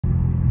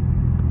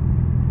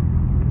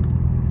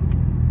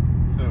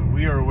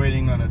we are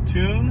waiting on a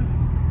tune,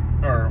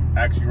 or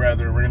actually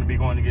rather, we're going to be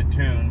going to get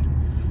tuned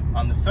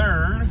on the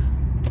 3rd.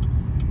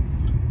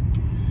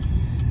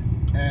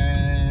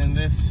 And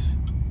this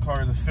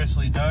car is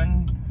officially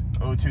done.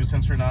 O2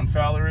 sensor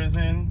non-fouler is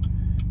in.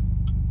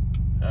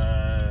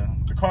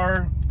 The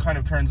car kind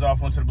of turns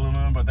off once in a blue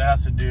moon, but that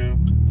has to do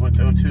with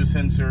the O2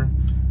 sensor.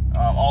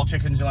 All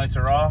check engine lights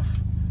are off.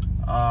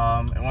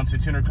 And once the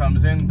tuner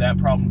comes in, that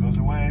problem goes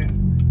away.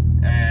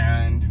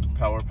 And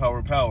power,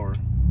 power, power.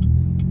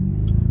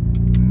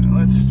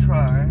 Let's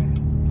try.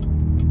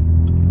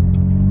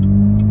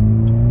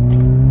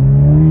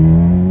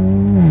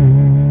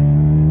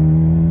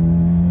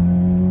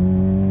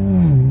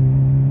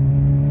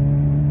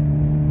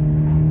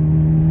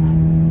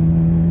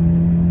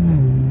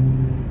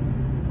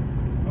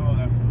 Oh,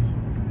 that feels so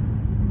good.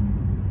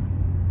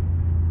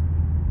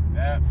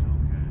 That feels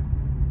good.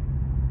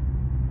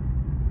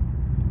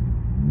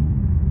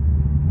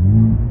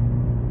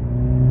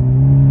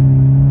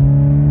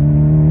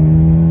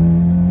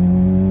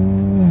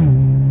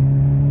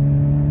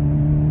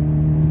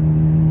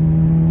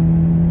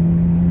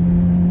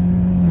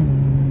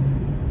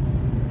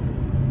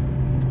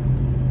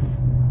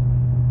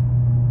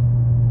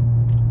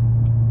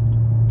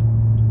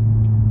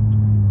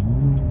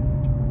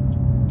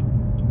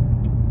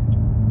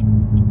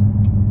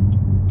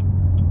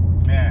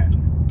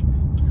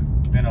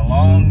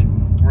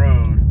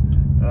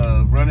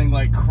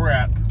 Like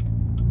crap.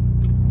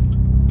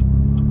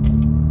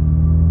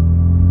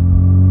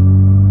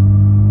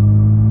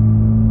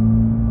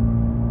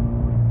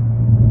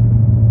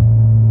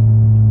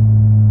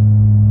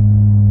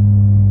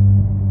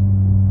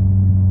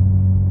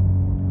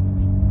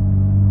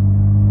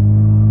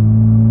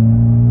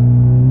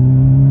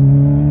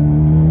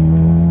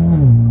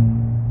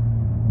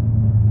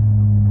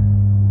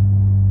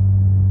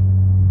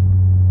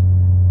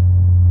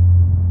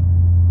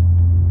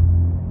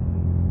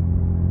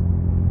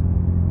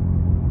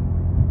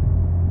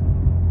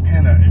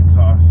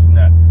 Exhaust and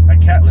that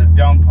Cadillac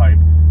downpipe,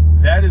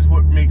 that is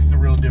what makes the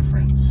real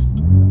difference.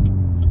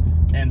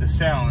 And the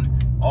sound,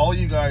 all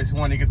you guys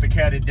want to get the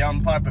Cadillac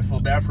downpipe, I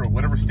feel bad for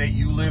whatever state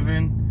you live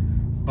in,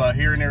 but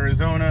here in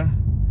Arizona,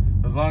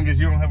 as long as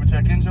you don't have a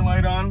check engine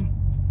light on,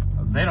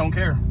 they don't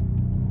care.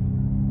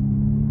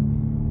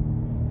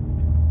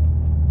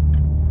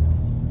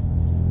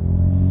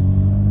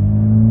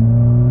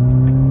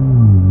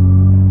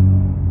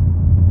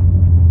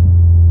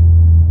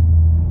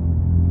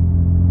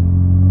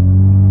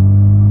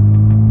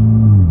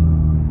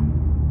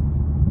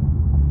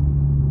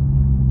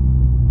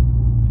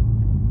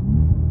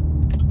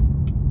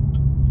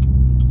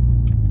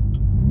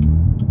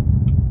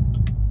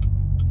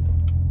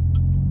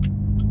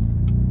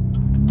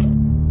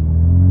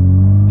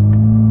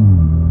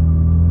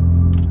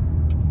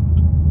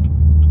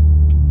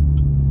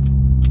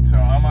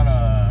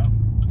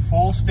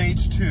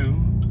 Stage 2,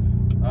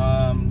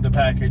 the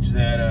package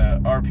that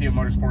RPM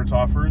Motorsports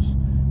offers,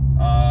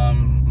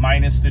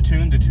 minus the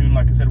tune. The tune,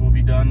 like I said, will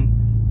be done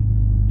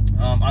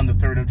on the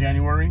 3rd of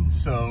January.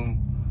 So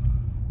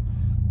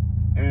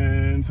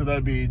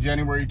that'd be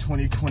January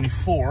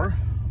 2024.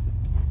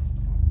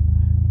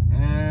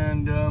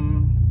 And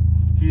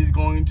he's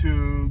going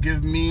to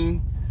give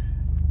me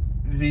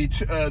the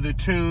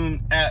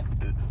tune at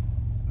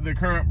the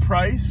current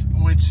price,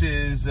 which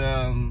is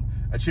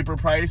a cheaper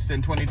price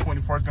than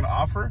 2024 is going to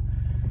offer.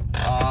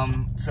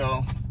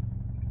 So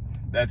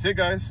that's it,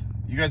 guys.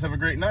 You guys have a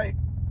great night.